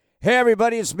Hey,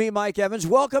 everybody, it's me, Mike Evans.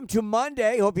 Welcome to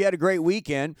Monday. Hope you had a great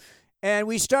weekend. And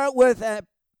we start with a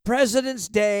President's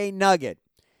Day nugget.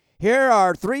 Here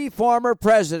are three former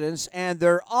presidents and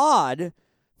their odd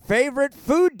favorite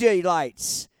food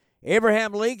delights.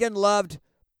 Abraham Lincoln loved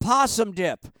possum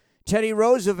dip. Teddy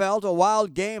Roosevelt, a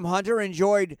wild game hunter,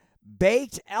 enjoyed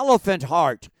baked elephant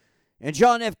heart. And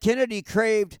John F. Kennedy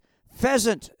craved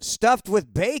pheasant stuffed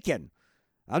with bacon.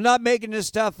 I'm not making this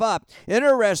stuff up.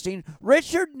 Interesting,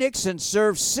 Richard Nixon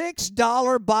served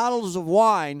 $6 bottles of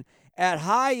wine at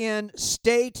high-end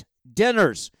state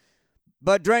dinners,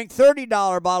 but drank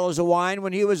 $30 bottles of wine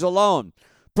when he was alone.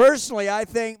 Personally, I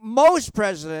think most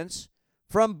presidents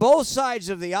from both sides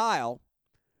of the aisle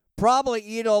probably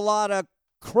eat a lot of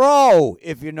crow,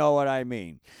 if you know what I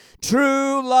mean.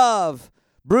 True love.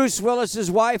 Bruce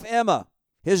Willis's wife, Emma,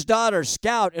 his daughter,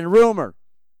 Scout and Rumor,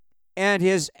 and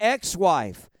his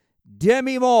ex-wife,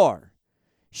 Demi Moore,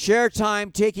 share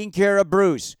time taking care of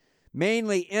Bruce.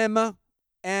 Mainly Emma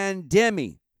and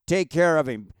Demi take care of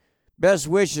him. Best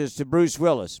wishes to Bruce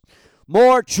Willis.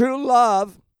 More true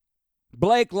love.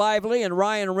 Blake Lively and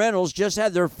Ryan Reynolds just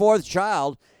had their fourth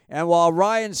child, and while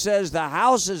Ryan says the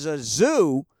house is a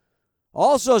zoo,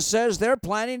 also says they're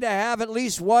planning to have at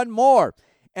least one more.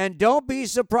 And don't be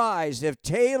surprised if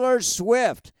Taylor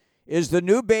Swift is the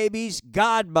new baby's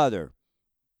godmother.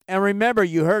 And remember,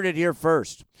 you heard it here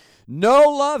first. No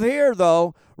love here,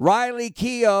 though. Riley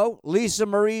Keough, Lisa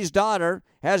Marie's daughter,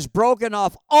 has broken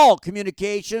off all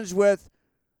communications with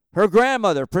her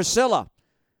grandmother, Priscilla,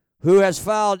 who has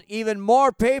filed even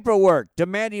more paperwork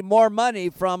demanding more money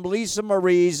from Lisa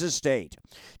Marie's estate.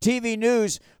 TV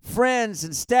news, friends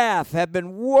and staff have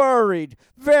been worried,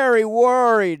 very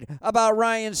worried about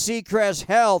Ryan Seacrest's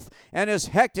health and his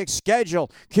hectic schedule,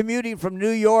 commuting from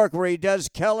New York, where he does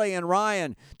Kelly and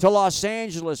Ryan, to Los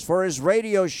Angeles for his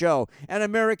radio show and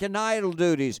American Idol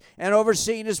duties, and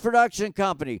overseeing his production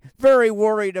company. Very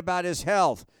worried about his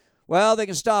health. Well, they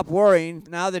can stop worrying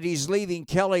now that he's leaving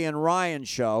Kelly and Ryan's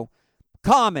show.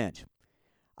 Comment.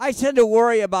 I tend to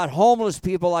worry about homeless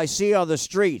people I see on the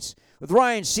streets. With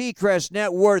Ryan Seacrest's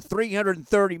net worth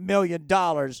 $330 million,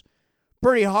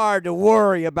 pretty hard to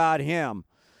worry about him.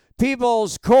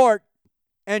 People's Court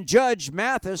and Judge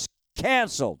Mathis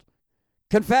canceled.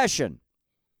 Confession.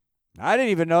 I didn't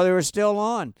even know they were still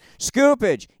on.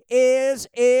 Scoopage. Is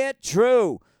it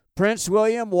true? Prince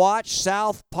William watched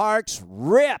South Park's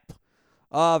rip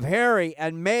of Harry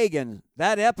and Meghan,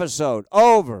 that episode,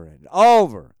 over and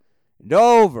over and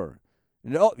over.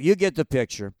 You get the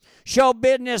picture. Show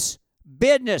business,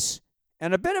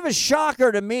 and a bit of a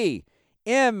shocker to me,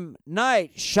 M.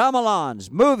 Night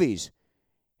Shyamalan's movies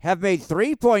have made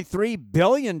 $3.3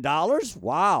 billion.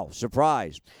 Wow,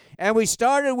 surprise. And we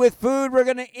started with food, we're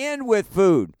going to end with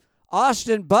food.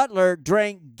 Austin Butler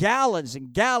drank gallons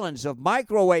and gallons of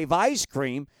microwave ice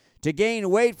cream to gain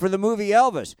weight for the movie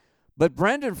Elvis. But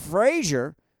Brendan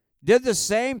Fraser did the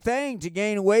same thing to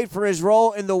gain weight for his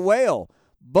role in The Whale.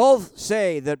 Both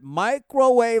say that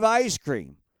microwave ice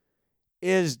cream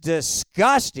is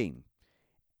disgusting.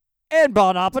 And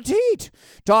bon appetit.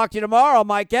 Talk to you tomorrow.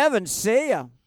 Mike Evans. See ya.